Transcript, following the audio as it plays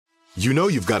You know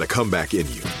you've got a comeback in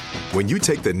you. When you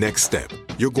take the next step,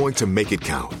 you're going to make it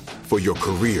count. For your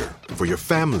career, for your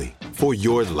family, for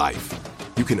your life.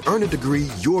 You can earn a degree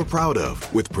you're proud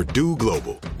of with Purdue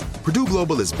Global. Purdue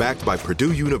Global is backed by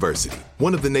Purdue University,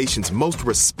 one of the nation's most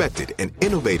respected and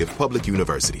innovative public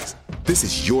universities. This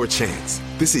is your chance.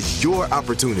 This is your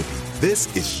opportunity.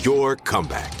 This is your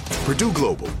comeback. Purdue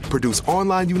Global, Purdue's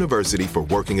online university for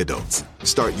working adults.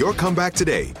 Start your comeback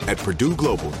today at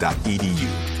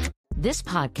purdueglobal.edu. This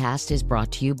podcast is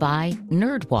brought to you by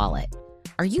NerdWallet.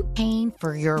 Are you paying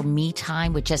for your me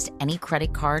time with just any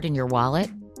credit card in your wallet?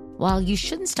 While you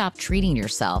shouldn't stop treating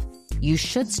yourself, you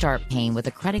should start paying with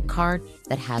a credit card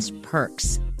that has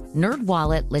perks.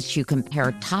 NerdWallet lets you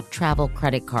compare top travel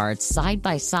credit cards side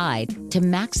by side to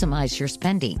maximize your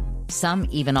spending. Some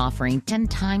even offering 10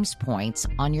 times points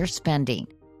on your spending.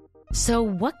 So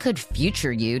what could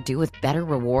future you do with better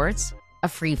rewards? A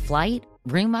free flight?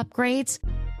 Room upgrades?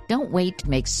 Don't wait to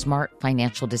make smart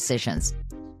financial decisions.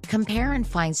 Compare and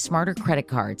find smarter credit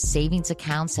cards, savings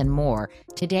accounts, and more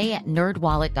today at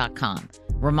nerdwallet.com.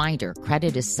 Reminder,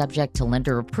 credit is subject to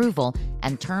lender approval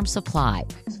and terms apply.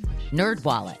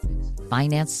 NerdWallet.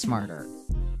 Finance smarter.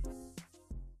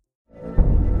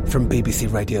 From BBC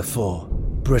Radio 4,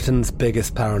 Britain's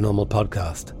biggest paranormal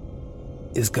podcast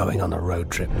is going on a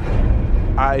road trip.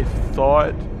 I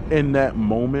thought in that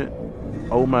moment,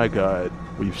 oh my God,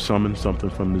 we've summoned something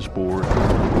from this board.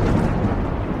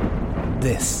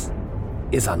 This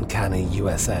is Uncanny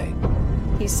USA.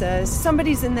 He says,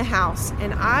 somebody's in the house,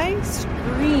 and I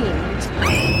screamed.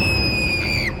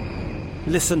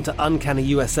 Listen to Uncanny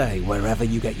USA wherever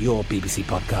you get your BBC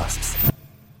podcasts,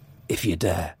 if you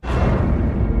dare.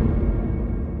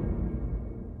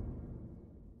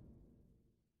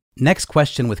 Next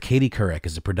Question with Katie Couric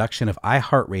is a production of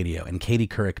iHeartRadio and Katie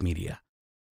Couric Media.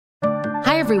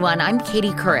 Hi, everyone. I'm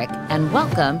Katie Couric, and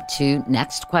welcome to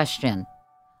Next Question.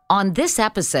 On this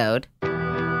episode,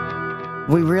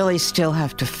 we really still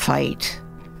have to fight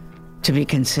to be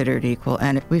considered equal,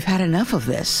 and we've had enough of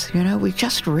this. You know, we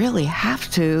just really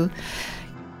have to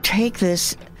take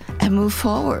this and move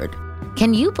forward.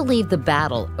 Can you believe the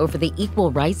battle over the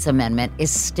Equal Rights Amendment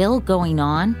is still going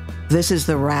on? This is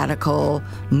the radical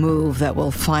move that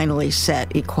will finally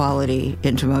set equality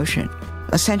into motion.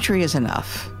 A century is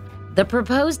enough. The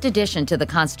proposed addition to the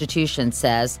Constitution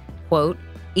says, quote,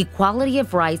 equality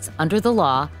of rights under the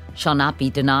law shall not be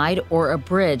denied or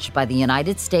abridged by the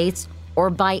United States or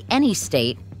by any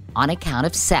state on account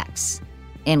of sex,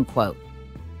 end quote.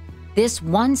 This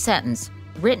one sentence,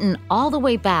 written all the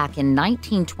way back in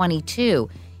 1922,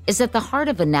 is at the heart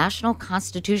of a national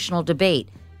constitutional debate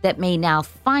that may now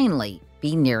finally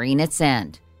be nearing its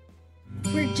end.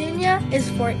 Virginia is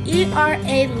for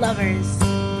ERA lovers.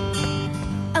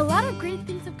 A lot of great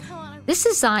things have come out of This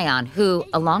is Zion, who,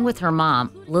 along with her mom,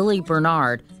 Lily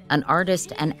Bernard, an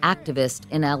artist and activist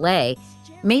in LA,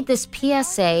 made this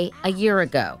PSA a year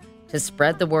ago to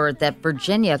spread the word that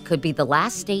Virginia could be the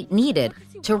last state needed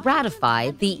to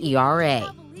ratify the ERA.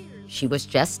 She was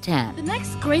just 10. The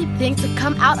next great thing to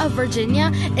come out of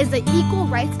Virginia is the Equal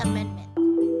Rights Amendment.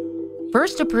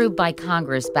 First approved by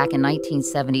Congress back in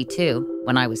 1972,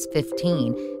 when I was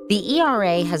 15, the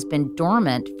ERA has been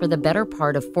dormant for the better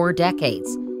part of 4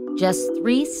 decades, just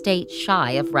 3 states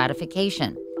shy of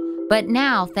ratification. But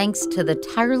now, thanks to the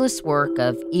tireless work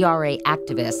of ERA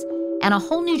activists and a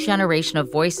whole new generation of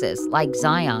voices like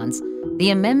Zion's, the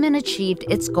amendment achieved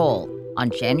its goal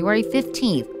on January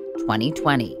 15th,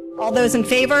 2020. All those in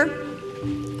favor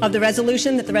of the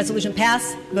resolution, that the resolution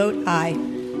pass, vote aye.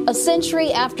 A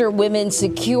century after women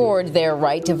secured their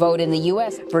right to vote in the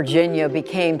U.S., Virginia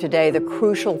became today the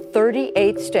crucial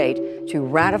 38th state to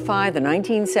ratify the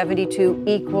 1972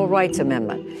 Equal Rights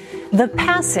Amendment. The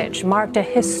passage marked a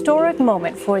historic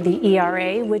moment for the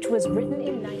ERA, which was written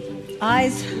in 19...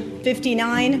 Ayes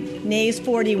 59, nays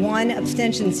 41,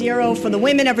 abstention 0. For the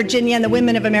women of Virginia and the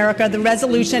women of America, the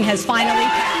resolution has finally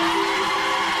passed.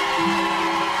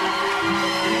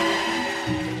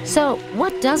 So,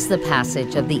 what does the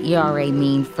passage of the ERA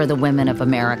mean for the women of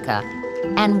America?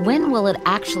 And when will it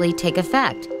actually take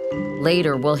effect?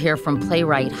 Later, we'll hear from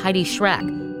playwright Heidi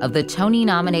Schreck of the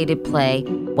Tony-nominated play,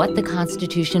 What the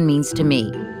Constitution Means to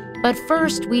Me. But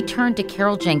first, we turn to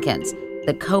Carol Jenkins,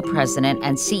 the co-president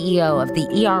and CEO of the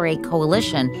ERA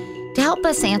Coalition, to help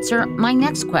us answer my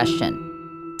next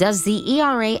question. Does the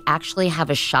ERA actually have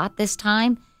a shot this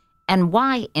time? And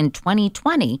why, in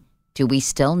 2020, do we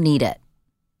still need it?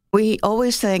 We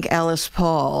always thank Alice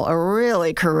Paul, a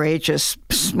really courageous,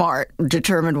 smart,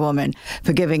 determined woman,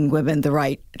 for giving women the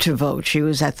right to vote. She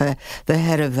was at the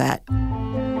head of that.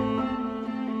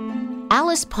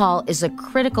 Alice Paul is a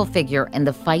critical figure in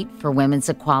the fight for women's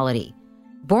equality.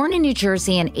 Born in New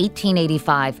Jersey in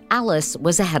 1885, Alice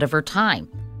was ahead of her time.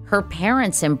 Her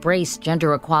parents embraced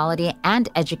gender equality and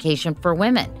education for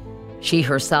women. She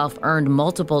herself earned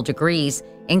multiple degrees,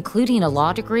 including a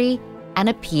law degree and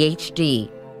a PhD.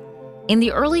 In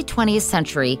the early 20th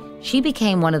century, she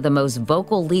became one of the most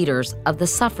vocal leaders of the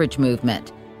suffrage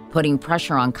movement, putting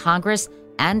pressure on Congress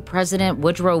and President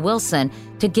Woodrow Wilson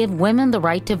to give women the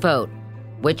right to vote,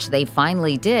 which they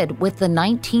finally did with the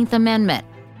 19th Amendment,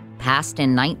 passed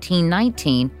in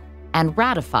 1919 and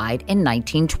ratified in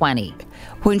 1920.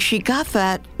 When she got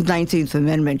that 19th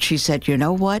Amendment, she said, you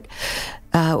know what?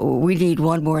 We need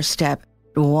one more step,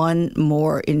 one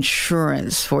more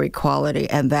insurance for equality,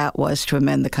 and that was to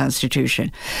amend the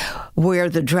Constitution, where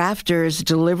the drafters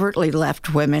deliberately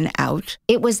left women out.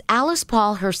 It was Alice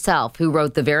Paul herself who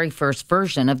wrote the very first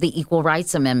version of the Equal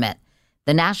Rights Amendment.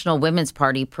 The National Women's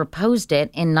Party proposed it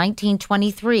in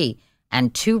 1923,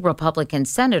 and 2 Republican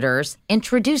senators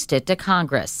introduced it to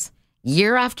Congress.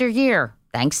 Year after year,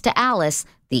 thanks to Alice,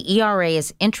 the ERA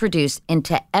is introduced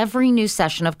into every new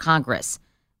session of Congress.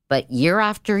 But year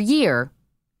after year,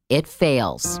 it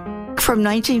fails. From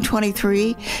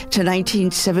 1923 to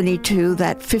 1972,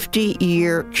 that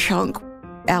 50-year chunk,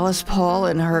 Alice Paul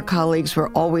and her colleagues were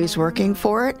always working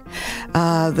for it.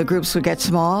 The groups would get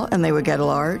small and they would get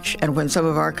large. And when some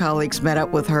of our colleagues met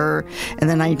up with her in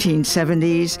the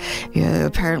 1970s,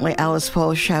 apparently Alice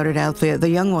Paul shouted out, the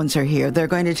young ones are here. They're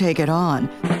going to take it on.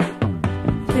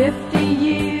 50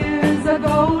 years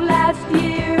ago last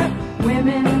year,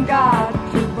 women got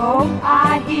to vote,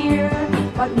 I hear.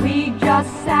 But we just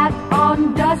sat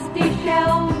on dusty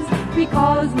shelves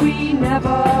because we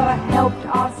never helped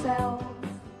ourselves.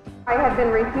 I have been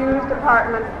refused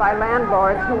apartments by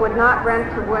landlords who would not rent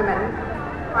to women.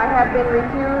 I have been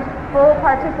refused full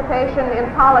participation in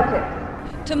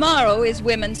politics. Tomorrow is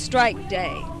Women's Strike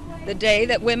Day, the day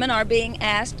that women are being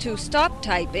asked to stop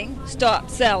typing, stop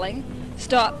selling,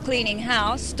 stop cleaning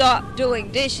house, stop doing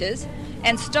dishes,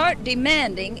 and start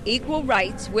demanding equal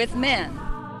rights with men.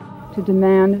 To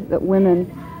demand that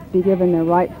women be given their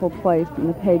rightful place in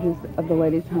the pages of the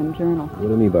Ladies' Home Journal. What do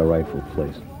you mean by rightful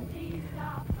place?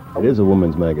 It is a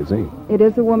woman's magazine. It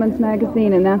is a woman's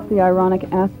magazine, and that's the ironic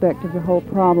aspect of the whole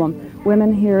problem.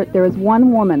 Women here, there is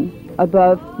one woman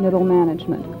above middle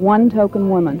management, one token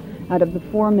woman out of the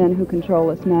 4 men who control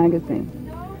this magazine.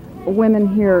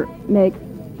 Women here make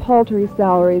paltry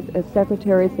salaries as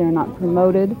secretaries. They're not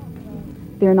promoted.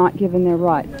 They're not given their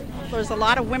rights. There's a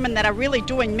lot of women that are really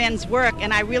doing men's work,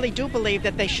 and I really do believe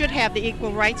that they should have the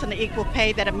equal rights and the equal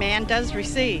pay that a man does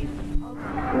receive.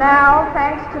 Now,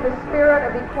 thanks to the spirit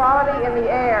of equality in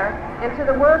the air and to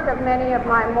the work of many of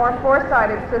my more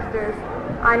foresighted sisters,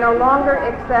 I no longer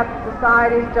accept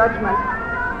society's judgment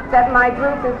that my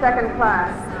group is second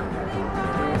class.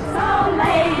 So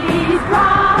ladies,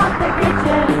 drop the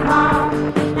kitchen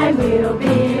bomb and we'll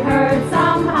be heard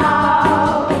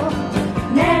somehow.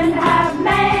 Men have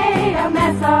made a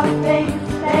mess of things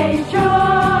they should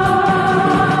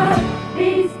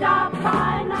be stopped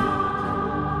by now.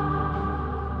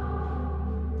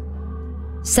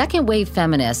 Second-wave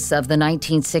feminists of the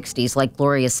 1960s like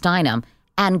Gloria Steinem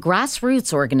and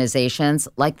grassroots organizations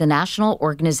like the National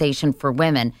Organization for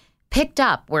Women picked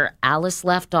up where Alice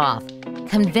left off,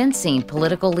 convincing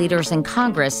political leaders in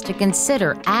Congress to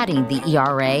consider adding the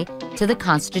ERA to the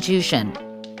Constitution.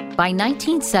 By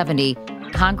 1970,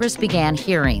 Congress began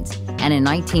hearings, and in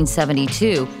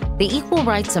 1972, the Equal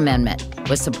Rights Amendment,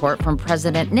 with support from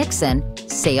President Nixon,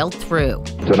 sailed through.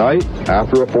 Tonight,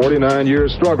 after a 49-year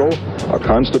struggle, a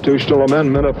constitutional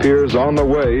amendment appears on the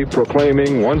way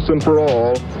proclaiming once and for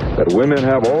all that women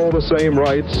have all the same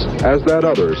rights as that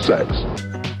other sex.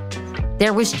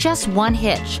 There was just one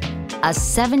hitch, a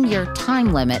 7-year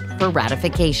time limit for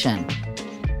ratification.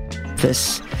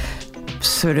 This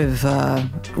sort of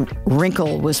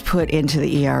wrinkle was put into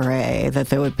the ERA that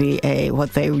there would be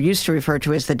what they used to refer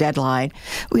to as the deadline.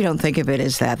 We don't think of it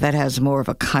as that. That has more of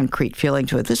a concrete feeling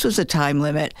to it. This was a time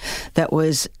limit that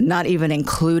was not even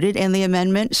included in the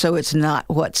amendment, so it's not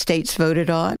what states voted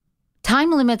on.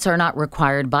 Time limits are not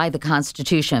required by the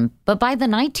Constitution, but by the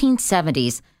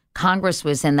 1970s, Congress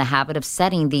was in the habit of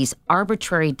setting these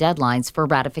arbitrary deadlines for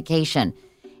ratification.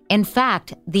 In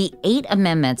fact, the 8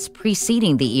 amendments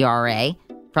preceding the ERA,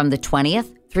 from the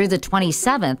 20th through the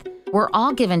 27th, were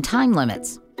all given time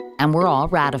limits and were all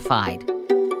ratified.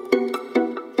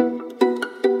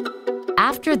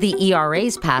 After the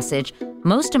ERA's passage,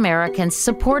 most Americans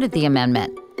supported the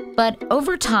amendment, but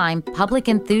over time, public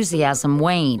enthusiasm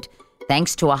waned,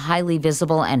 thanks to a highly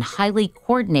visible and highly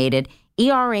coordinated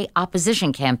ERA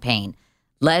opposition campaign,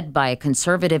 led by a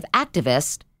conservative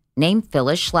activist named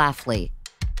Phyllis Schlafly.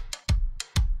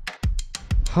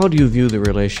 How do you view the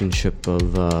relationship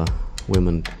of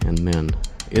women and men?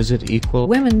 Is it equal?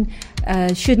 Women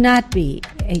should not be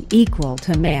equal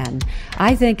to men.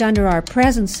 I think under our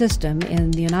present system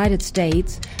in the United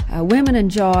States, women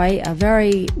enjoy a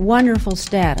very wonderful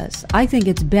status. I think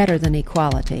it's better than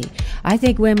equality. I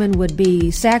think women would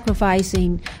be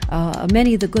sacrificing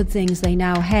many of the good things they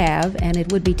now have, and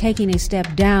it would be taking a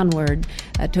step downward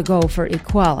to go for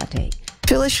equality.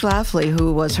 Phyllis Schlafly,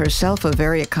 who was herself a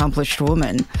very accomplished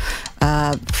woman,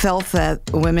 felt that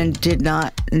women did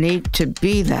not need to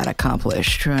be that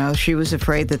accomplished. You know, she was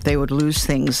afraid that they would lose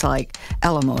things like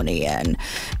alimony and,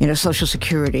 Social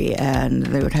Security, and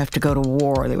they would have to go to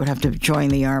war. They would have to join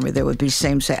the army. There would be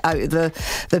same-sex.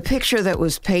 The picture that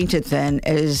was painted then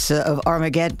is of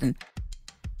Armageddon.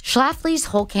 Schlafly's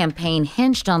whole campaign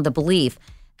hinged on the belief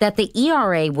that the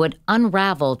ERA would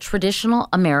unravel traditional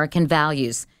American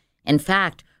values. In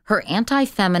fact, her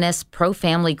anti-feminist,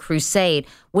 pro-family crusade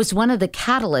was one of the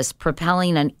catalysts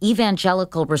propelling an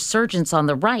evangelical resurgence on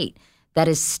the right that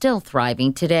is still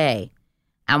thriving today.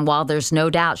 And while there's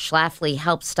no doubt Schlafly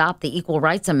helped stop the Equal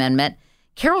Rights Amendment,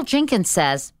 Carol Jenkins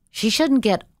says she shouldn't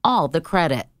get all the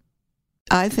credit.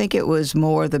 I think it was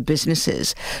more the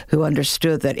businesses who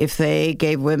understood that if they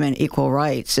gave women equal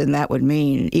rights, and that would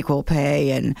mean equal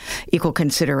pay and equal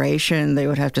consideration, they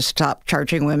would have to stop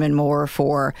charging women more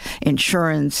for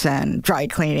insurance and dry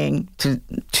cleaning, to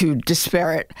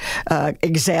disparate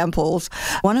examples.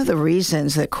 One of the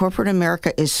reasons that corporate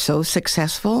America is so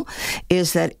successful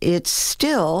is that it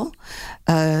still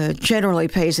generally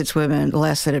pays its women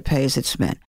less than it pays its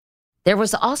men. There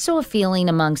was also a feeling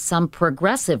among some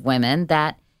progressive women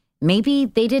that maybe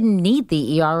they didn't need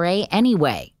the ERA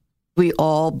anyway. We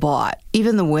all bought,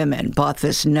 even the women bought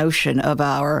this notion of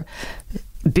our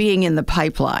being in the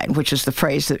pipeline, which is the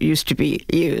phrase that used to be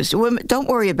used. Women, don't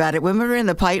worry about it. Women are in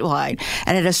the pipeline,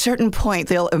 and at a certain point,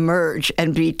 they'll emerge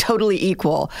and be totally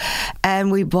equal.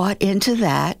 And we bought into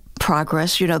that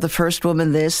progress, the first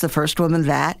woman this, the first woman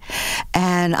that.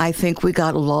 And I think we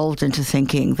got lulled into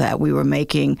thinking that we were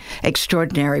making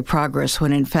extraordinary progress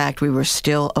when in fact we were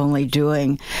still only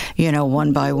doing,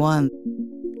 one by one.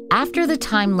 After the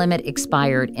time limit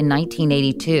expired in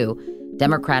 1982,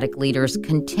 Democratic leaders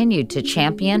continued to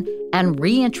champion and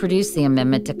reintroduce the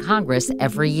amendment to Congress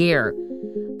every year.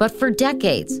 But for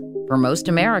decades, for most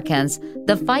Americans,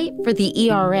 the fight for the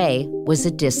ERA was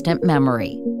a distant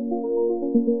memory.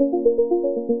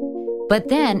 But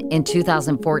then, in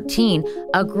 2014,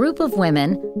 a group of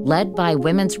women, led by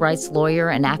women's rights lawyer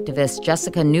and activist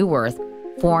Jessica Neuwirth,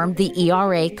 formed the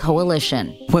ERA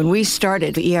Coalition. When we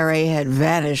started, the ERA had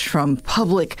vanished from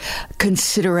public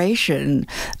consideration.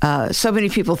 So many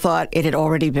people thought it had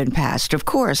already been passed. Of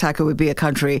course, how could we be a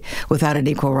country without an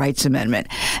Equal Rights Amendment?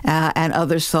 And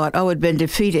others thought, it had been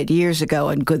defeated years ago,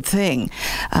 and good thing.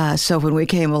 So when we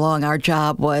came along, our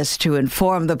job was to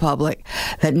inform the public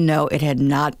that no, it had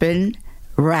not been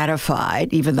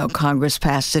ratified, even though Congress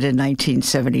passed it in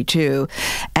 1972.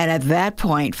 And at that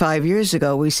point, 5 years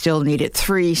ago, we still needed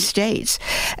 3 states.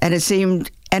 And it seemed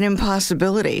an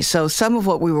impossibility. So some of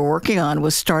what we were working on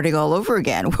was starting all over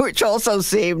again, which also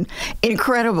seemed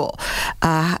incredible,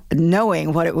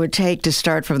 knowing what it would take to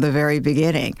start from the very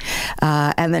beginning.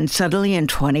 And then suddenly in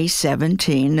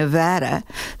 2017, Nevada,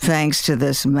 thanks to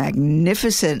this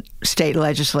magnificent state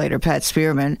legislator, Pat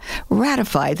Spearman,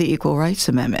 ratified the Equal Rights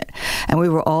Amendment. And we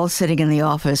were all sitting in the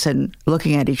office and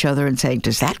looking at each other and saying,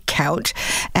 does that count?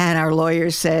 And our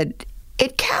lawyers said,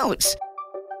 it counts.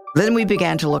 Then we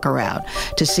began to look around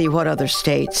to see what other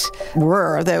states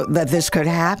were that this could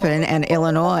happen, and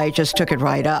Illinois just took it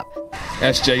right up.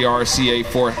 SJRCA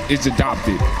 4 is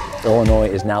adopted. Illinois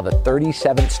is now the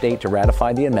 37th state to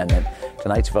ratify the amendment.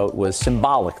 Tonight's vote was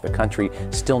symbolic. The country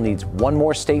still needs one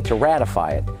more state to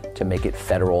ratify it to make it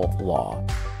federal law.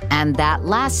 And that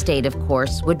last state, of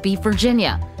course, would be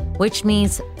Virginia, which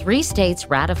means 3 states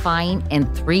ratifying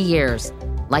in 3 years.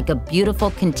 Like a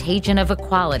beautiful contagion of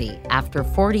equality after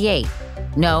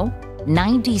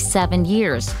 97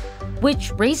 years,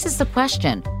 which raises the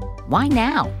question, why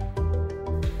now?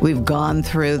 We've gone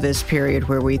through this period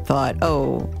where we thought,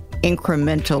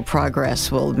 incremental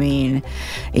progress will mean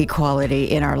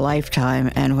equality in our lifetime.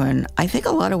 And when I think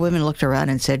a lot of women looked around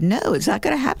and said, no, it's not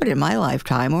going to happen in my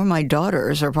lifetime or my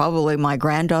daughters or probably my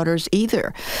granddaughters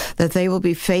either, that they will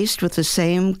be faced with the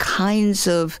same kinds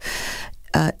of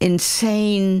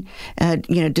insane,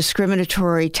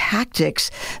 discriminatory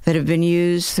tactics that have been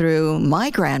used through my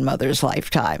grandmother's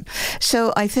lifetime.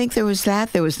 So I think there was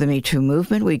that. There was the Me Too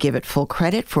movement. We give it full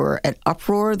credit for an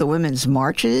uproar, the women's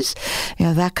marches,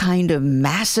 that kind of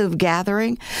massive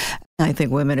gathering. I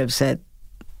think women have said,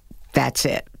 that's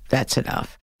it. That's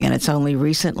enough. And it's only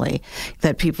recently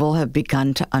that people have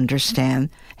begun to understand,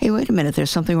 hey, wait a minute,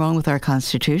 there's something wrong with our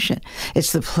Constitution.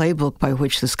 It's the playbook by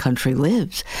which this country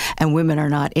lives, and women are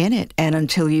not in it. And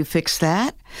until you fix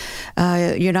that,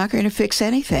 you're not going to fix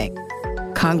anything.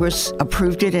 Congress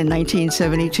approved it in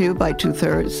 1972 by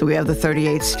 2/3. So we have the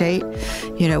 38th state.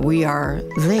 We are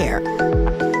there.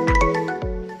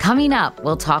 Coming up,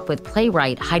 we'll talk with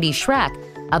playwright Heidi Schreck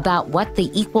about what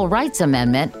the Equal Rights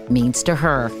Amendment means to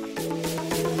her.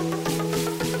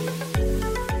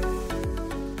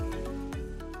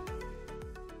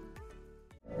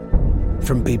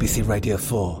 From BBC Radio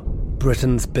 4,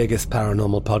 Britain's biggest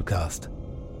paranormal podcast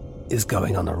is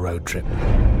going on a road trip.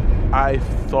 I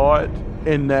thought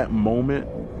in that moment,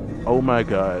 oh my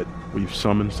God, we've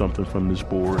summoned something from this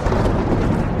board.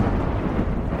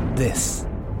 This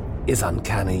is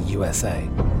Uncanny USA.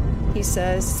 He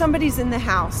says, somebody's in the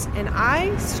house, and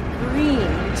I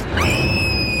screamed.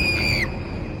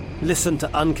 Listen to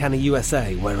Uncanny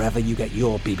USA wherever you get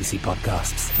your BBC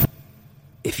podcasts,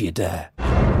 if you dare.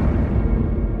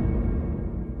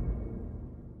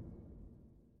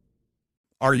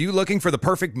 Are you looking for the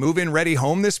perfect move-in ready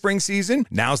home this spring season?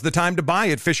 Now's the time to buy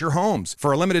at Fisher Homes.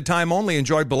 For a limited time only,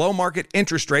 enjoy below-market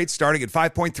interest rates starting at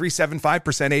 5.375%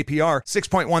 APR,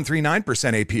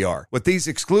 6.139% APR. With these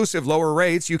exclusive lower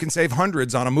rates, you can save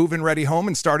hundreds on a move-in ready home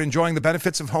and start enjoying the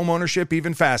benefits of homeownership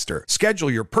even faster.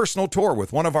 Schedule your personal tour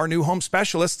with one of our new home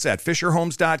specialists at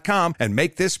FisherHomes.com and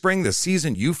make this spring the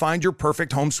season you find your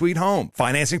perfect home sweet home.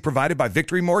 Financing provided by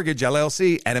Victory Mortgage,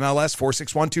 LLC, NMLS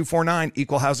 461249,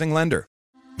 Equal Housing Lender.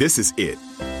 This is it.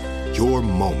 Your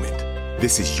moment.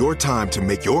 This is your time to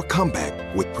make your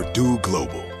comeback with Purdue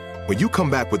Global. When you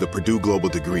come back with a Purdue Global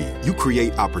degree, you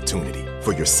create opportunity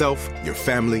for yourself, your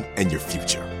family, and your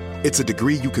future. It's a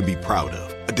degree you can be proud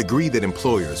of, a degree that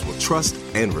employers will trust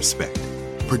and respect.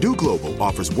 Purdue Global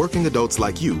offers working adults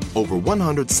like you over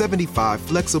 175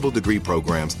 flexible degree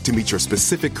programs to meet your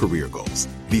specific career goals.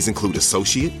 These include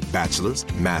associate, bachelor's,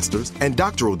 master's, and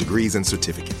doctoral degrees and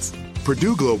certificates.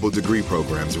 Purdue Global degree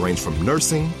programs range from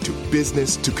nursing to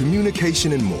business to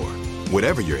communication and more.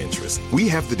 Whatever your interest, we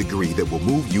have the degree that will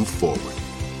move you forward.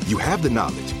 You have the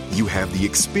knowledge, you have the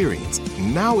experience.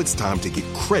 Now it's time to get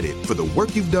credit for the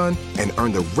work you've done and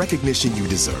earn the recognition you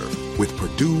deserve with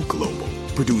Purdue Global,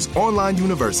 Purdue's online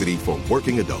university for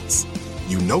working adults.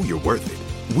 You know you're worth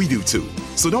it. We do too.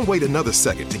 So don't wait another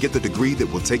second to get the degree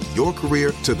that will take your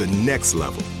career to the next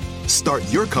level. Start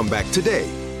your comeback today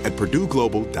at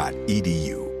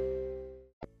purdueglobal.edu.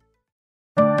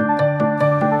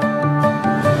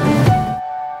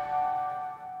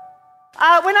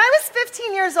 When I was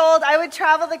 15 years old, I would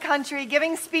travel the country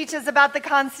giving speeches about the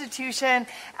Constitution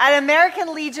at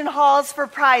American Legion halls for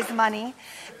prize money.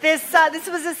 This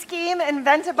was a scheme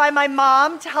invented by my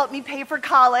mom to help me pay for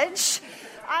college.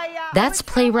 That's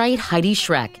playwright Heidi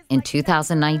Schreck in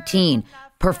 2019,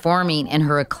 performing in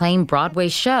her acclaimed Broadway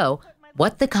show,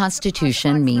 What the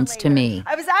Constitution Means to Me.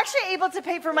 I was actually able to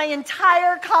pay for my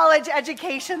entire college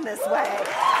education this way.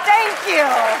 Thank you.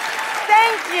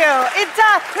 Thank you. It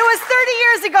was 30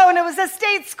 years ago and it was a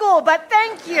state school, but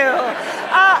thank you.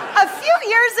 A few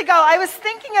years ago, I was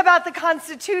thinking about the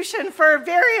Constitution for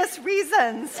various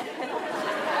reasons.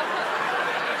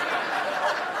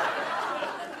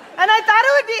 And I thought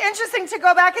it would be interesting to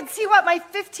go back and see what my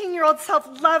 15-year-old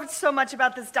self loved so much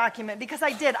about this document, because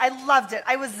I did. I loved it.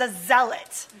 I was a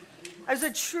zealot. I was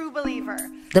a true believer.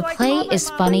 The play is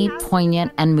funny,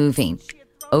 poignant, and moving.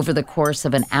 Over the course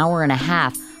of an hour and a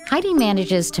half, Heidi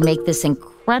manages to make this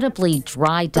incredibly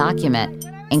dry document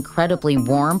incredibly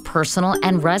warm, personal,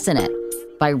 and resonant.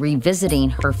 By revisiting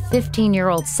her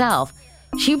 15-year-old self,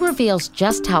 she reveals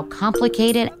just how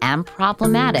complicated and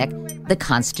problematic the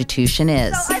Constitution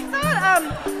is. So I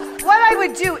thought what I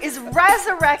would do is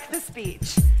resurrect the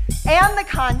speech and the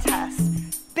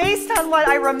contest based on what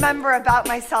I remember about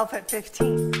myself at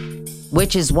 15.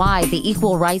 Which is why the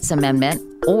Equal Rights Amendment,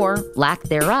 or lack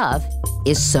thereof,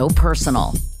 is so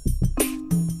personal.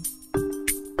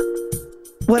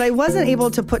 What I wasn't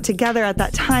able to put together at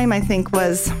that time, I think,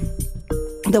 was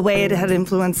the way it had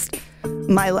influenced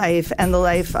my life and the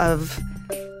life of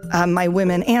my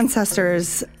women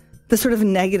ancestors, the sort of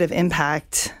negative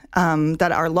impact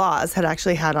that our laws had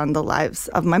actually had on the lives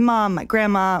of my mom, my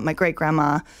grandma, my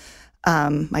great-grandma,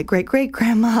 my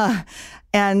great-great-grandma.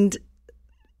 And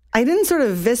I didn't sort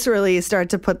of viscerally start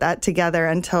to put that together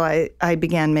until I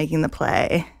began making the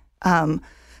play.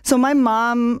 So my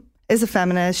mom is a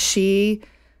feminist. She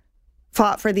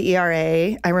fought for the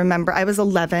ERA. I remember I was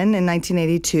 11 in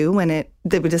 1982 when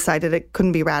they decided it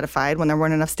couldn't be ratified, when there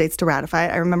weren't enough states to ratify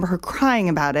it. I remember her crying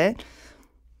about it,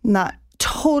 not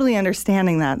totally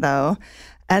understanding that, though.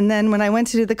 And then when I went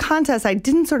to do the contest, I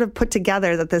didn't sort of put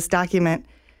together that this document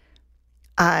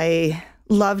I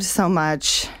loved so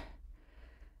much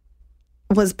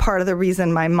was part of the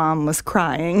reason my mom was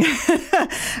crying.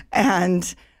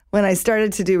 And when I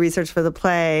started to do research for the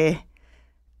play,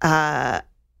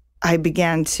 I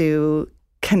began to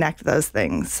connect those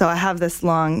things. So I have this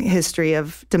long history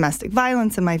of domestic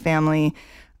violence in my family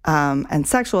and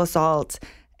sexual assault.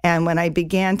 And when I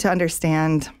began to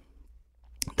understand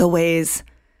the ways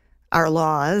our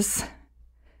laws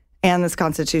and this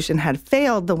Constitution had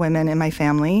failed the women in my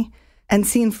family, and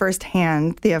seen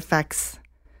firsthand the effects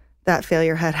that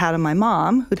failure had had on my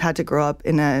mom, who'd had to grow up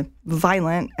in a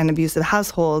violent and abusive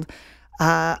household,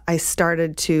 I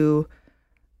started to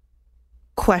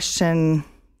question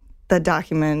the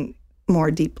document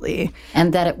more deeply.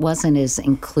 And that it wasn't as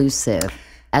inclusive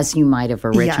as you might have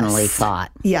originally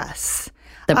thought. Yes.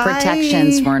 The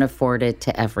protections weren't afforded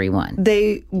to everyone.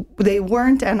 They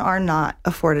weren't and are not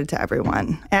afforded to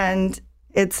everyone. And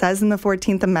it says in the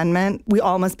 14th Amendment, we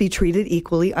all must be treated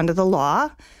equally under the law.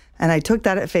 And I took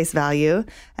that at face value.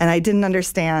 And I didn't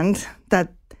understand that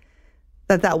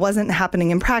wasn't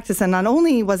happening in practice. And not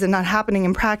only was it not happening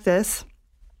in practice,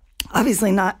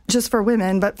 obviously not just for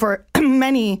women, but for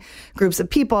many groups of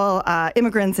people,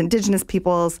 immigrants, indigenous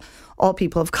peoples, all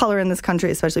people of color in this country,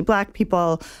 especially Black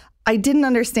people. I didn't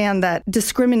understand that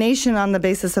discrimination on the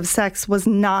basis of sex was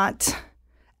not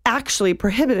actually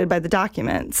prohibited by the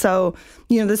document. So,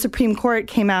 the Supreme Court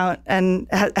came out and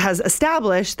has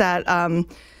established that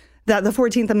that the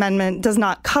 14th Amendment does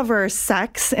not cover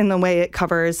sex in the way it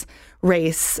covers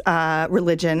race,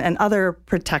 religion, and other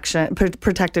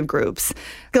protected groups.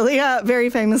 Scalia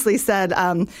very famously said,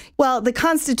 well, the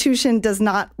Constitution does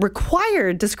not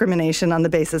require discrimination on the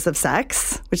basis of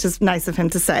sex, which is nice of him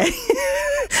to say.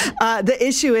 The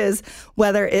issue is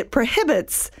whether it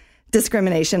prohibits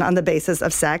discrimination on the basis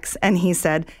of sex, and he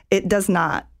said it does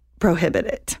not prohibit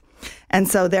it. And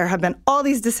so there have been all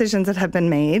these decisions that have been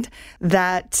made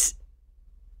that,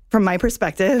 from my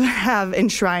perspective, have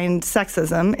enshrined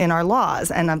sexism in our laws,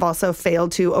 and have also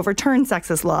failed to overturn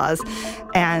sexist laws.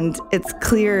 And it's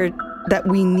clear that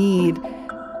we need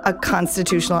a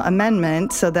constitutional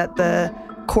amendment so that the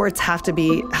courts have to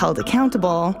be held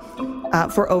accountable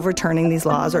for overturning these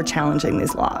laws or challenging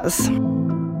these laws.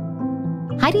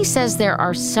 Heidi says there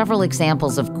are several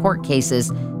examples of court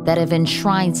cases that have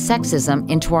enshrined sexism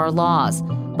into our laws,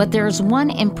 but there's one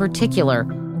in particular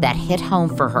that hit home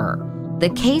for her.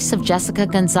 The case of Jessica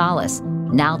Gonzalez,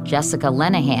 now Jessica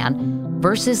Lenahan,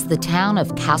 versus the town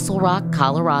of Castle Rock,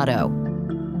 Colorado.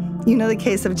 You know the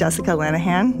case of Jessica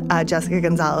Lenahan, Jessica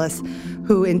Gonzalez,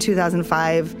 who in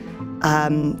 2005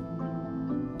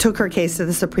 took her case to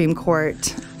the Supreme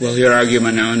Court. We'll hear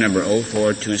argument now, number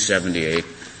 04278,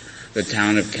 the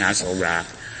town of Castle Rock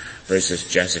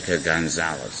versus Jessica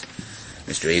Gonzalez.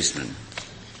 Mr. Eastman.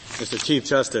 Mr. Chief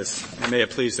Justice, and may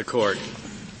it please the court,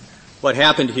 what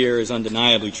happened here is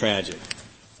undeniably tragic.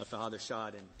 A father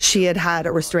shot and... She had had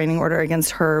a restraining order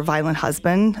against her violent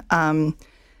husband.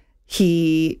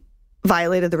 He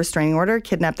violated the restraining order,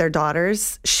 kidnapped their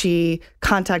daughters. She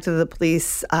contacted the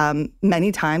police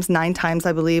many times, 9 times,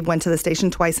 I believe, went to the station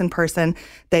twice in person.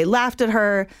 They laughed at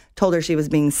her, told her she was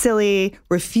being silly,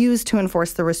 refused to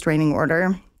enforce the restraining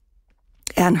order.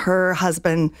 And her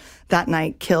husband that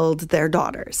night killed their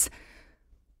daughters.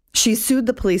 She sued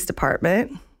the police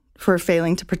department for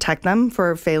failing to protect them,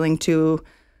 for failing to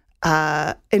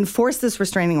enforce this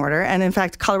restraining order. And in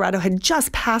fact, Colorado had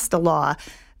just passed a law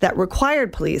that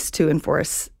required police to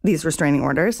enforce these restraining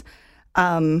orders.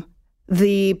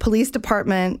 The police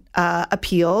department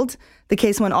appealed. The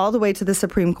case went all the way to the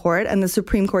Supreme Court, and the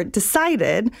Supreme Court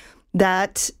decided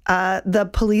that the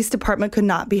police department could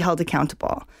not be held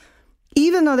accountable,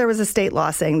 even though there was a state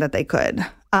law saying that they could.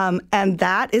 And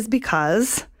that is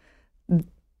because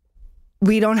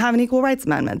we don't have an equal rights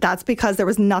amendment. That's because there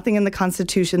was nothing in the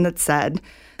Constitution that said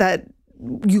that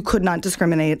you could not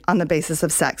discriminate on the basis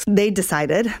of sex. They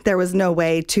decided there was no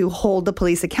way to hold the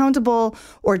police accountable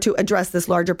or to address this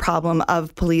larger problem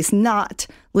of police not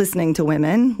listening to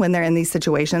women when they're in these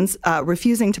situations,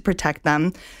 refusing to protect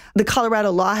them. The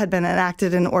Colorado law had been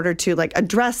enacted in order to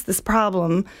address this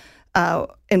problem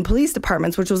in police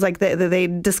departments, which was like they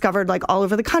discovered like all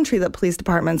over the country that police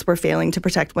departments were failing to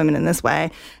protect women in this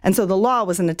way. And so the law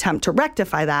was an attempt to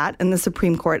rectify that, and the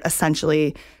Supreme Court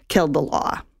essentially killed the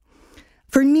law.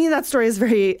 For me, that story is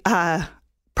very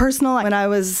personal. When I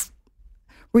was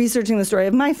researching the story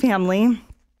of my family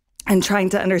and trying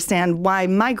to understand why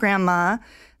my grandma,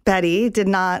 Betty, did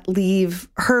not leave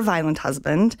her violent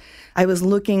husband, I was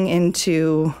looking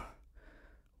into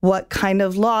what kind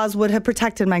of laws would have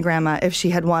protected my grandma if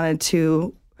she had wanted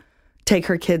to take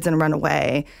her kids and run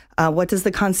away. What does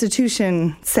the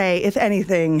Constitution say, if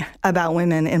anything, about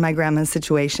women in my grandma's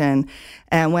situation?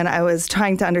 And when I was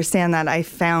trying to understand that, I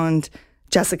found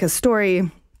Jessica's story.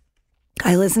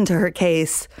 I listened to her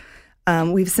case.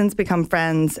 We've since become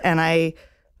friends, and I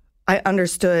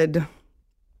understood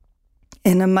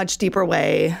in a much deeper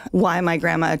way why my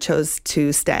grandma chose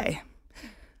to stay.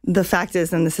 The fact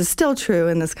is, and this is still true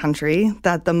in this country,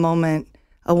 that the moment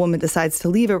a woman decides to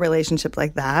leave a relationship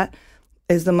like that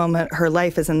is the moment her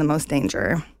life is in the most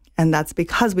danger. And that's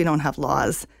because we don't have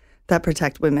laws that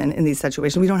protect women in these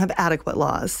situations. We don't have adequate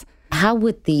laws. How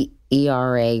would the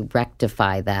ERA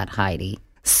rectify that, Heidi?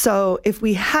 So if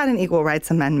we had an Equal Rights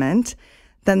Amendment,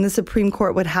 then the Supreme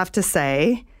Court would have to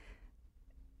say,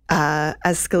 as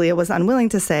Scalia was unwilling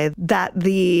to say, that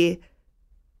the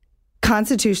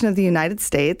Constitution of the United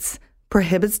States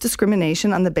prohibits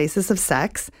discrimination on the basis of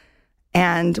sex,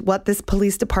 and what this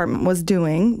police department was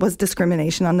doing was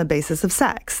discrimination on the basis of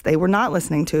sex. They were not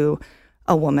listening to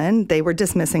a woman. They were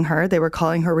dismissing her. They were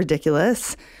calling her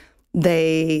ridiculous.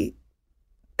 They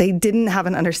didn't have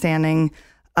an understanding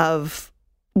of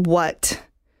what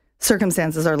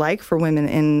circumstances are like for women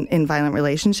in violent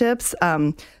relationships.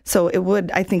 So it would,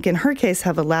 I think, in her case,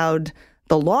 have allowed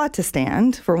the law to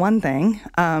stand, for one thing.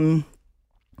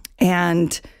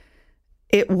 And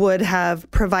it would have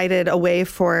provided a way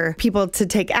for people to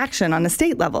take action on a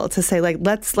state level to say, like,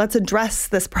 let's address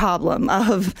this problem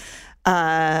of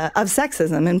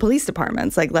sexism in police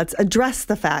departments. Like, let's address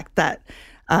the fact that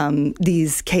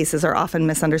these cases are often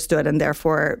misunderstood and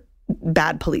therefore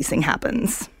bad policing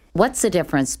happens. What's the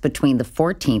difference between the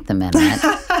 14th Amendment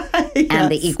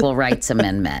and the Equal Rights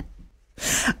Amendment?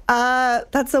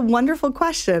 That's a wonderful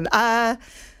question.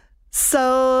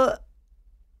 So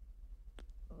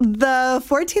the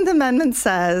 14th Amendment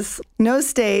says, no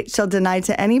state shall deny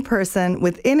to any person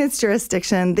within its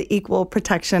jurisdiction the equal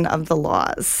protection of the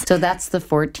laws. So that's the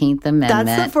 14th Amendment.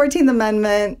 That's the 14th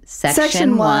Amendment.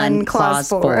 Section 1, Clause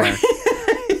 4.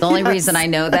 The only reason I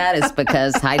know that is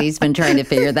because Heidi's been trying to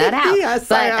figure that out. Yes,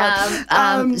 but, I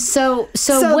have. So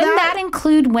wouldn't that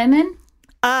include women?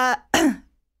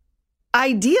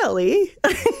 Ideally.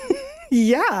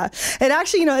 Yeah. And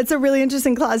actually, it's a really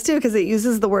interesting clause, too, because it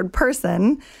uses the word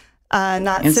person,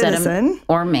 not instead citizen.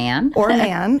 Or man. Or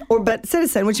man, but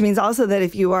citizen, which means also that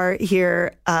if you are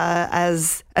here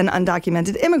as an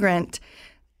undocumented immigrant,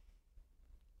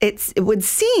 it would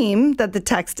seem that the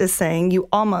text is saying you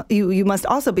must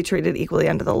also be treated equally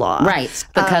under the law. Right,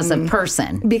 because of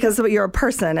person. Because you're a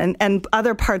person, and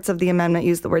other parts of the amendment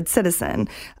use the word citizen.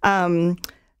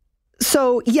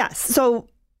 So, yes. So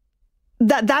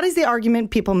that is the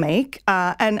argument people make,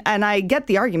 and I get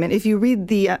the argument. If you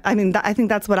read I think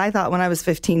that's what I thought when I was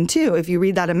 15 too. If you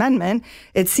read that amendment,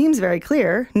 it seems very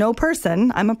clear. No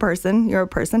person. I'm a person. You're a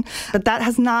person. But that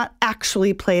has not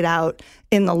actually played out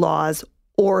in the laws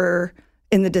or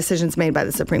in the decisions made by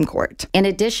the Supreme Court. In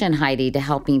addition, Heidi, to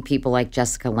helping people like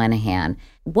Jessica Lenahan,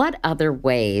 what other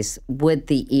ways would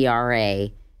the ERA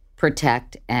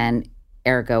protect and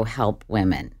ergo help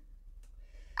women?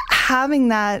 Having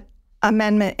that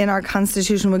amendment in our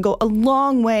Constitution would go a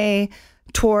long way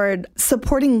toward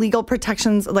supporting legal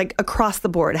protections like across the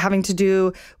board, having to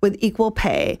do with equal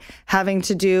pay, having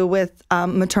to do with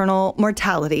maternal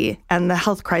mortality and the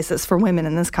health crisis for women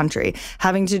in this country,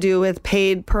 having to do with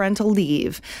paid parental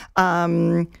leave,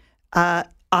 obviously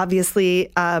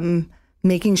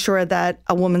making sure that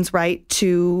a woman's right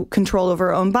to control over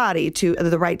her own body, to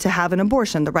the right to have an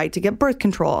abortion, the right to get birth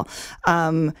control.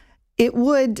 It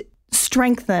would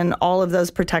strengthen all of those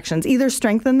protections, either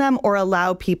strengthen them or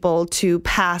allow people to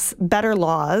pass better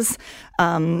laws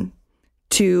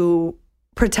to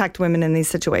protect women in these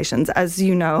situations. As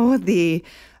you know,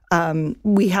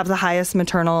 we have the highest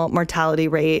maternal mortality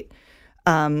rate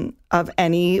of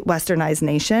any westernized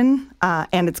nation,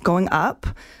 and it's going up.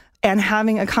 And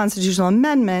having a constitutional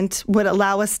amendment would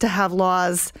allow us to have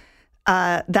laws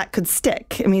that could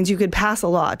stick. It means you could pass a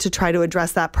law to try to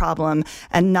address that problem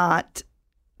and not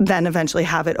then eventually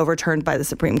have it overturned by the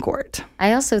Supreme Court.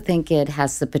 I also think it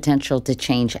has the potential to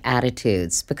change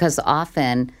attitudes because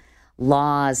often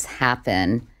laws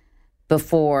happen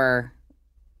before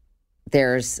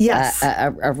there's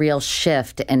a real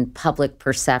shift in public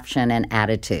perception and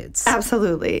attitudes.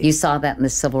 Absolutely. You saw that in the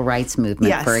civil rights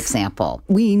movement, for example.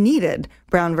 We needed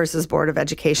Brown versus Board of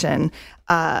Education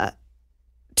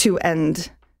to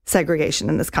end segregation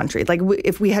in this country. Like,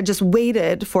 if we had just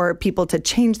waited for people to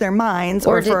change their minds,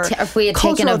 or if we had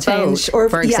taken a vote,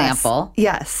 for example.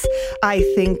 Yes, I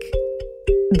think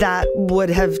that would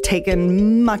have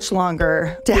taken much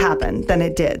longer to happen than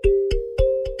it did.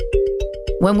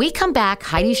 When we come back,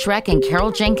 Heidi Schreck and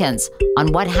Carol Jenkins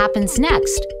on what happens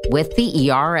next with the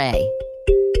ERA.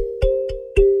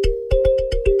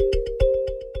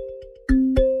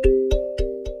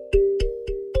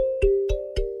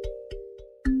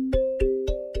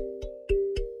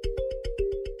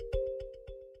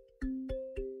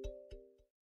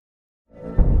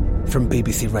 From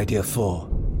BBC Radio 4,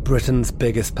 Britain's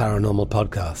biggest paranormal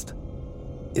podcast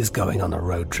is going on a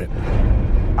road trip.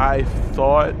 I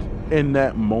thought in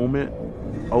that moment,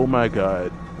 oh my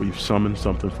God, we've summoned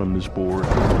something from this board.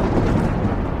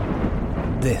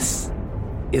 This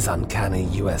is Uncanny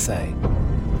USA.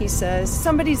 He says,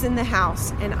 somebody's in the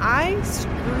house, and I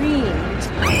screamed.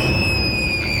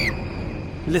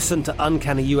 Listen to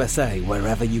Uncanny USA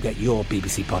wherever you get your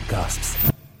BBC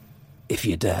podcasts, if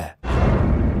you dare.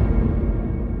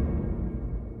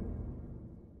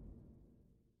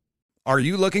 Are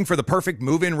you looking for the perfect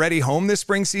move-in ready home this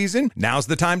spring season? Now's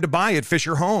the time to buy at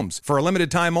Fisher Homes. For a limited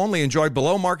time only, enjoy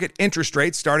below-market interest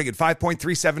rates starting at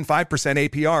 5.375%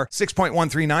 APR,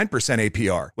 6.139%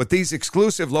 APR. With these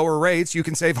exclusive lower rates, you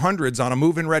can save hundreds on a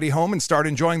move-in ready home and start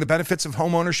enjoying the benefits of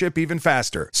home ownership even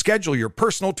faster. Schedule your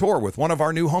personal tour with one of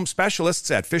our new home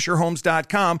specialists at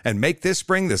FisherHomes.com and make this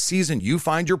spring the season you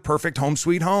find your perfect home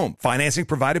sweet home. Financing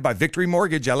provided by Victory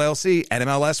Mortgage, LLC,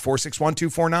 NMLS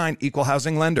 461249, Equal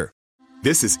Housing Lender.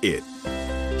 This is it.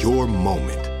 Your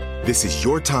moment. This is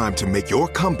your time to make your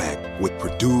comeback with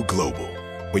Purdue Global.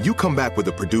 When you come back with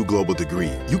a Purdue Global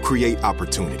degree, you create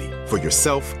opportunity for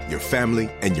yourself, your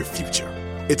family, and your future.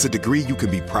 It's a degree you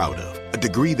can be proud of, a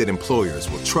degree that employers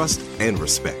will trust and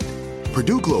respect.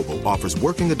 Purdue Global offers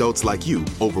working adults like you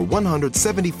over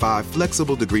 175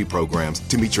 flexible degree programs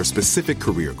to meet your specific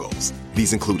career goals.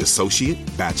 These include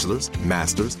associate, bachelor's,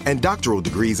 master's, and doctoral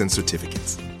degrees and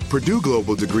certificates. Purdue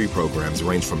Global degree programs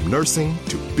range from nursing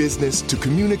to business to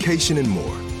communication and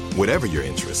more. Whatever your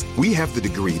interest, we have the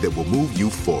degree that will move you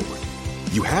forward.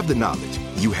 You have the knowledge,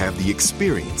 you have the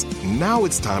experience. Now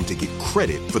it's time to get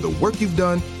credit for the work you've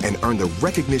done and earn the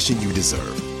recognition you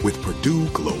deserve with Purdue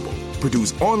Global,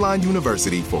 Purdue's online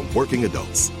university for working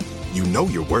adults. You know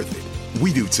you're worth it.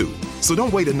 We do too. So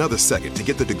don't wait another second to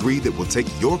get the degree that will take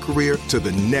your career to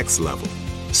the next level.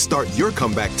 Start your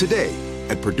comeback today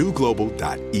at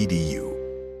purdueglobal.edu.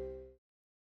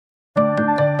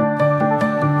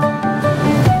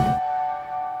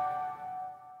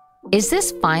 Is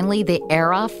this finally the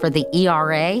era for the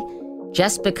ERA?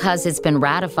 Just because it's been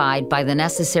ratified by the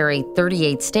necessary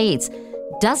 38 states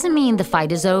doesn't mean the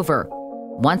fight is over.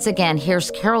 Once again,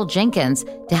 here's Carol Jenkins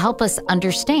to help us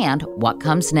understand what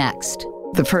comes next.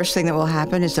 The first thing that will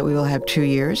happen is that we will have 2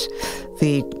 years,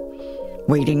 the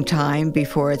waiting time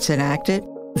before it's enacted.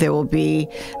 There will be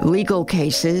legal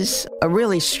cases, a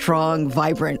really strong,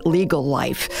 vibrant legal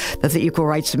life that the Equal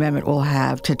Rights Amendment will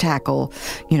have to tackle,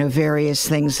 various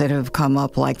things that have come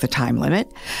up like the time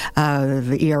limit.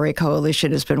 The ERA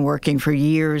Coalition has been working for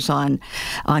years on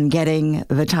getting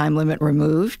the time limit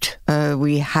removed.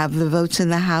 We have the votes in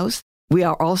the House. We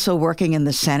are also working in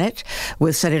the Senate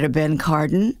with Senator Ben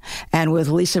Cardin and with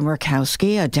Lisa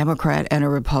Murkowski, a Democrat and a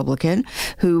Republican,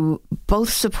 who both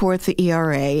support the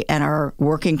ERA and are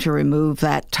working to remove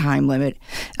that time limit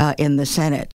in the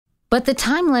Senate. But the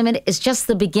time limit is just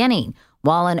the beginning.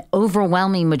 While an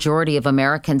overwhelming majority of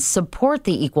Americans support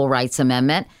the Equal Rights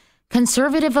Amendment,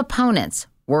 conservative opponents,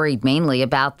 worried mainly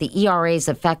about the ERA's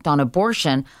effect on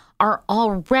abortion, are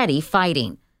already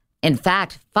fighting. In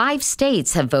fact, 5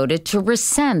 states have voted to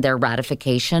rescind their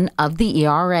ratification of the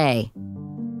ERA.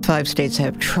 5 states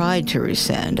have tried to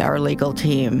rescind. Our legal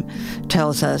team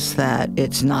tells us that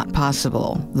it's not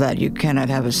possible, that you cannot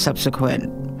have a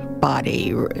subsequent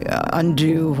body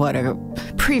undo what a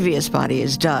previous body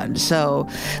has done. So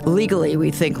legally,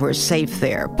 we think we're safe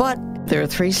there. But there are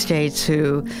 3 states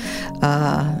who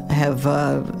have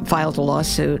filed a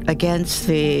lawsuit against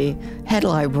the head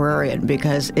librarian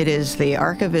because it is the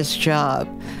archivist's job,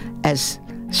 as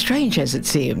strange as it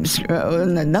seems,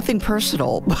 nothing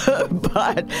personal,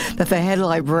 but that the head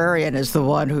librarian is the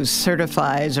one who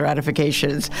certifies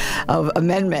ratifications of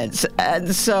amendments.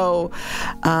 And so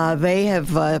they have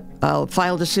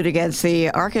filed a suit against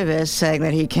the archivist saying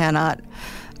that he cannot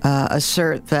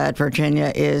assert that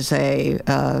Virginia is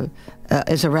a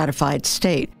ratified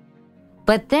state.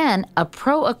 But then a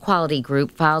pro-equality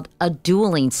group filed a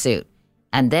dueling suit.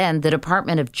 And then the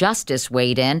Department of Justice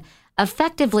weighed in,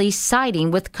 effectively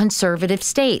siding with conservative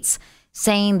states,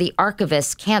 saying the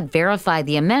archivists can't verify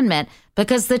the amendment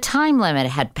because the time limit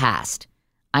had passed.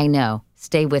 I know.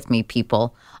 Stay with me,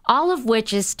 people. All of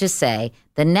which is to say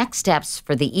the next steps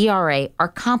for the ERA are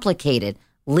complicated,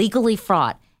 legally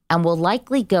fraught, and will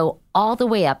likely go all the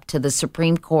way up to the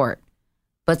Supreme Court.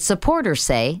 But supporters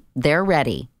say they're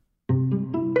ready.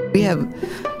 We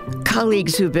have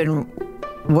colleagues who've been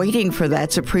waiting for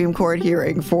that Supreme Court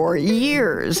hearing for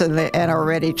years and are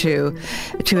ready to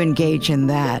engage in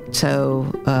that.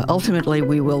 So ultimately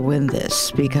we will win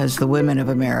this because the women of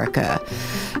America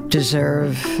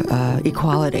deserve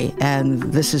equality, and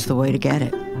this is the way to get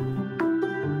it.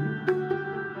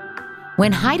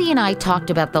 When Heidi and I talked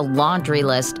about the laundry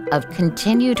list of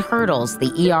continued hurdles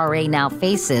the ERA now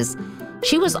faces,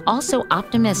 she was also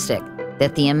optimistic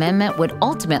that the amendment would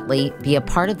ultimately be a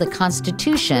part of the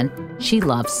Constitution she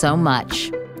loves so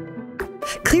much.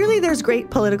 Clearly, there's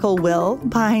great political will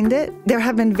behind it. There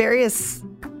have been various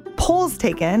polls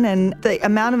taken, and the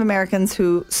amount of Americans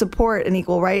who support an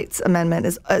equal rights amendment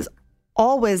is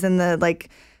always in the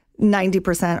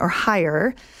 90% or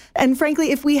higher. And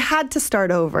frankly, if we had to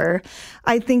start over,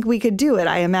 I think we could do it.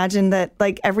 I imagine that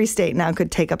every state now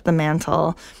could take up the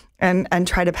mantle and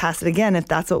try to pass it again if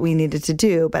that's what we needed to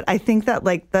do. But I think that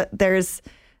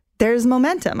there's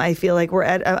momentum. I feel like we're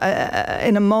at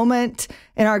in a moment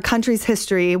in our country's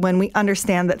history when we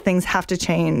understand that things have to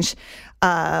change.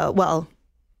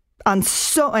 In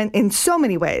so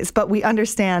many ways, but we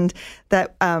understand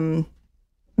that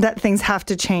that things have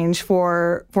to change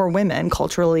for women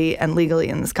culturally and legally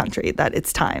in this country. That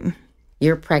it's time.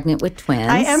 You're pregnant with twins.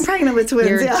 I am pregnant with twins.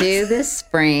 You're yes. due this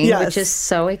spring, yes. which is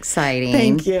so exciting.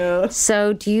 Thank you.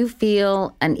 So do you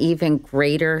feel an even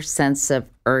greater sense of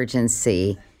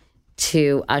urgency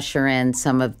to usher in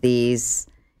some of these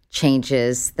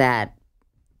changes that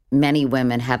many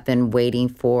women have been waiting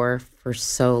for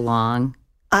so long?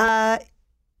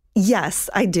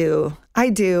 Yes, I do.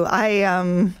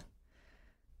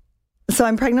 So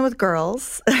I'm pregnant with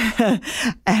girls,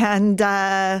 and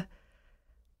I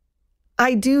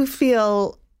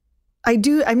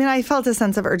felt a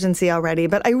sense of urgency already,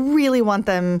 but I really want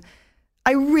them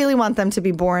to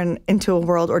be born into a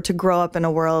world or to grow up in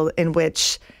a world in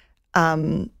which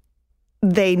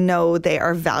they know they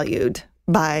are valued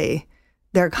by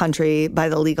their country, by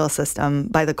the legal system,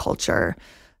 by the culture.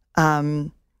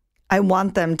 I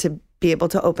want them to be able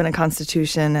to open a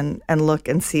constitution and look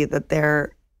and see that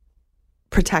they're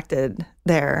protected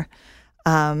there.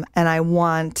 And I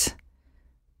want...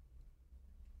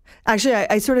 Actually,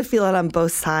 I sort of feel it on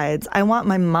both sides. I want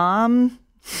my mom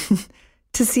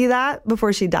to see that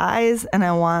before she dies, and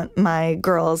I want my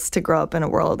girls to grow up in a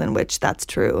world in which that's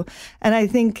true. And I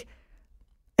think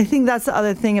that's the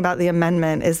other thing about the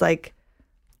amendment is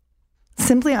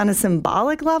simply on a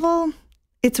symbolic level,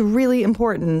 it's really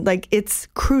important. It's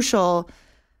crucial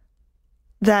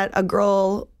that a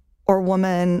girl or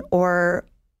woman or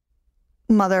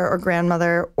mother or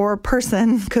grandmother or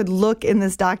person could look in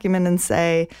this document and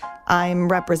say, I'm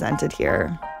represented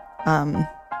here.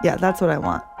 Yeah, that's what I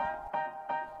want.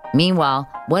 Meanwhile,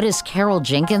 what does Carol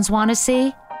Jenkins want to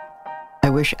see? I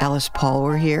wish Alice Paul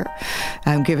were here.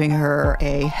 I'm giving her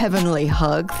a heavenly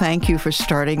hug. Thank you for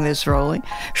starting this rolling.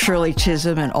 Shirley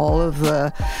Chisholm and all of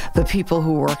the people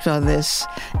who worked on this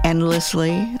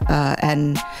endlessly.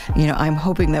 And I'm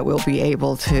hoping that we'll be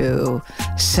able to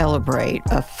celebrate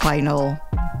a final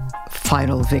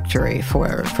victory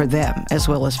for them, as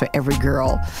well as for every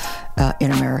girl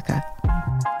in America.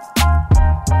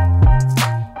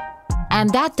 And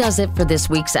that does it for this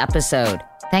week's episode.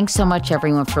 Thanks so much,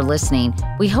 everyone, for listening.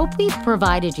 We hope we've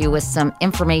provided you with some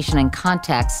information and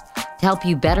context to help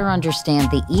you better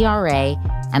understand the ERA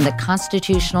and the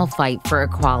constitutional fight for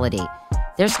equality.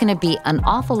 There's going to be an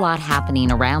awful lot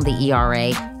happening around the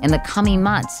ERA in the coming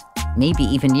months, maybe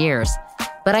even years.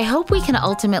 But I hope we can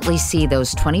ultimately see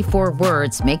those 24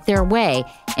 words make their way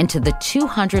into the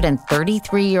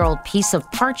 233-year-old piece of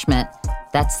parchment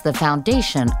that's the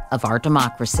foundation of our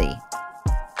democracy.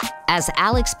 As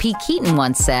Alex P. Keaton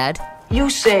once said, "You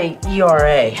say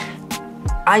ERA,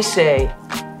 I say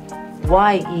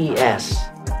YES."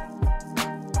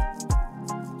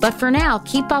 But for now,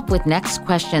 keep up with Next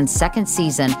Question's second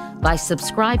season by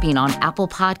subscribing on Apple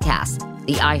Podcasts,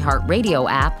 the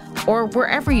iHeartRadio app, or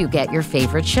wherever you get your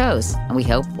favorite shows. And we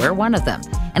hope we're one of them.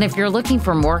 And if you're looking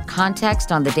for more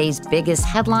context on the day's biggest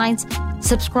headlines,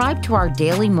 subscribe to our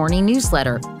daily morning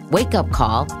newsletter, Wake Up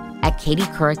Call, at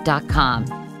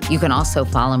katiecouric.com. You can also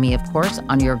follow me, of course,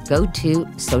 on your go-to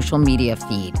social media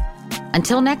feed.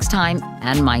 Until next time,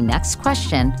 and my next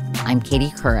question, I'm Katie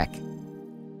Couric.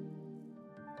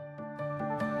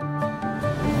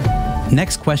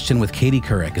 Next Question with Katie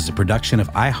Couric is a production of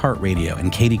iHeartRadio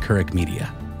and Katie Couric Media.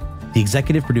 The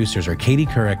executive producers are Katie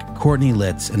Couric, Courtney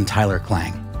Litz, and Tyler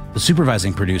Klang. The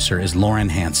supervising producer is Lauren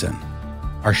Hansen.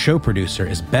 Our show producer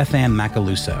is Beth Ann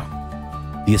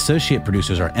Macaluso. The associate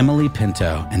producers are Emily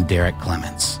Pinto and Derek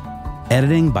Clements.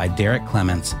 Editing by Derek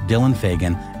Clements, Dylan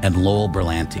Fagan, and Lowell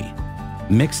Berlanti.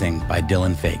 Mixing by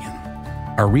Dylan Fagan.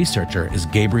 Our researcher is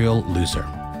Gabriel Loser.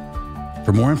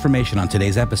 For more information on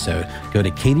today's episode, go to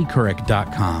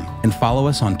katiecouric.com and follow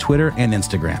us on Twitter and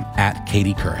Instagram at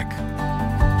Katie Couric.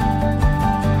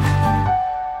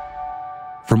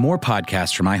 For more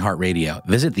podcasts from iHeartRadio,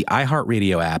 visit the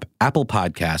iHeartRadio app, Apple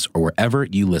Podcasts, or wherever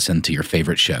you listen to your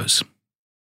favorite shows.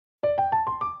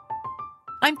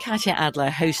 I'm Katya Adler,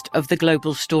 host of The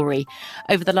Global Story.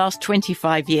 Over the last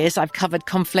 25 years, I've covered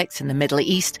conflicts in the Middle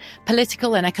East,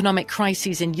 political and economic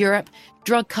crises in Europe,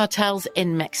 drug cartels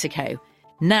in Mexico.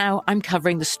 Now I'm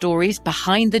covering the stories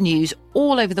behind the news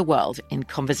all over the world in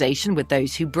conversation with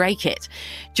those who break it.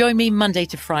 Join me Monday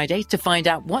to Friday to find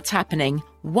out what's happening,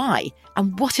 why,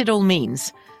 and what it all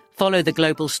means. Follow The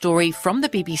Global Story from the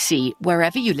BBC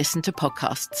wherever you listen to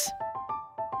podcasts.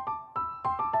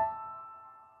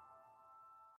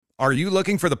 Are you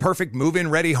looking for the perfect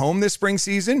move-in ready home this spring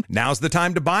season? Now's the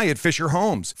time to buy at Fisher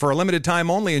Homes. For a limited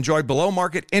time only, enjoy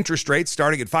below-market interest rates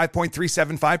starting at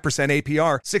 5.375%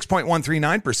 APR,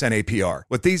 6.139% APR.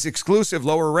 With these exclusive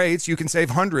lower rates, you can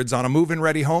save hundreds on a move-in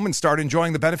ready home and start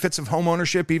enjoying the benefits of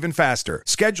homeownership even faster.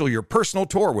 Schedule your personal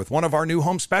tour with one of our new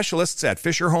home specialists at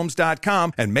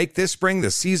FisherHomes.com and make this spring the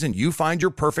season you find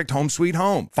your perfect home sweet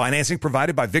home. Financing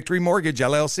provided by Victory Mortgage,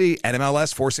 LLC,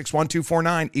 NMLS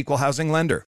 461249, Equal Housing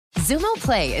Lender. Xumo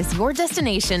Play is your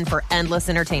destination for endless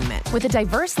entertainment. With a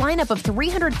diverse lineup of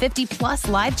 350 plus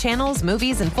live channels,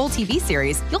 movies, and full TV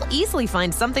series, you'll easily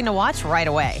find something to watch right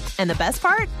away. And the best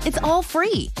part? It's all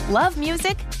free. Love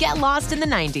music? Get lost in the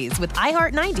 90s with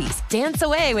iHeart 90s. Dance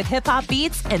away with hip-hop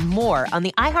beats and more on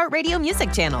the iHeartRadio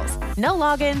music channels. No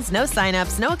logins, no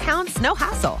signups, no accounts, no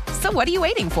hassle. So what are you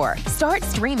waiting for? Start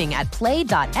streaming at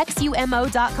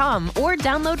play.xumo.com or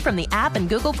download from the app and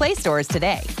Google Play stores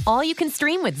today. All you can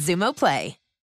stream with Xumo Play.